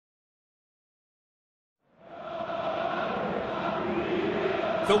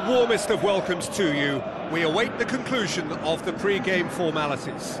The warmest of welcomes to you. We await the conclusion of the pre-game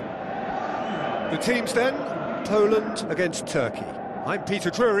formalities. The teams then, Poland against Turkey. I'm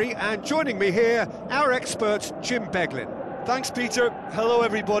Peter Drury, and joining me here, our expert Jim Beglin. Thanks, Peter. Hello,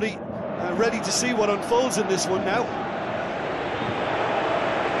 everybody. Ready to see what unfolds in this one now.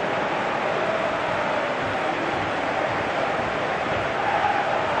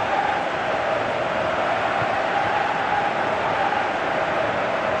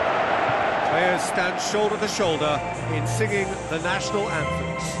 Players stand shoulder to shoulder in singing the national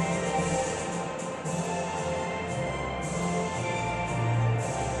anthems.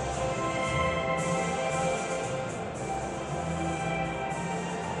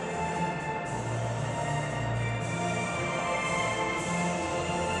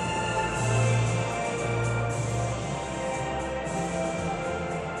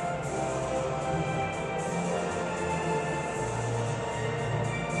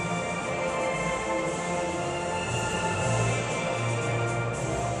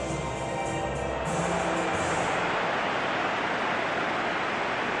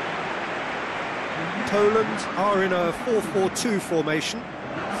 Poland are in a 4-4-2 formation.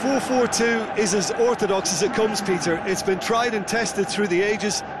 4-4-2 is as orthodox as it comes, Peter. It's been tried and tested through the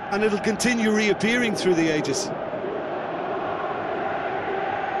ages, and it'll continue reappearing through the ages.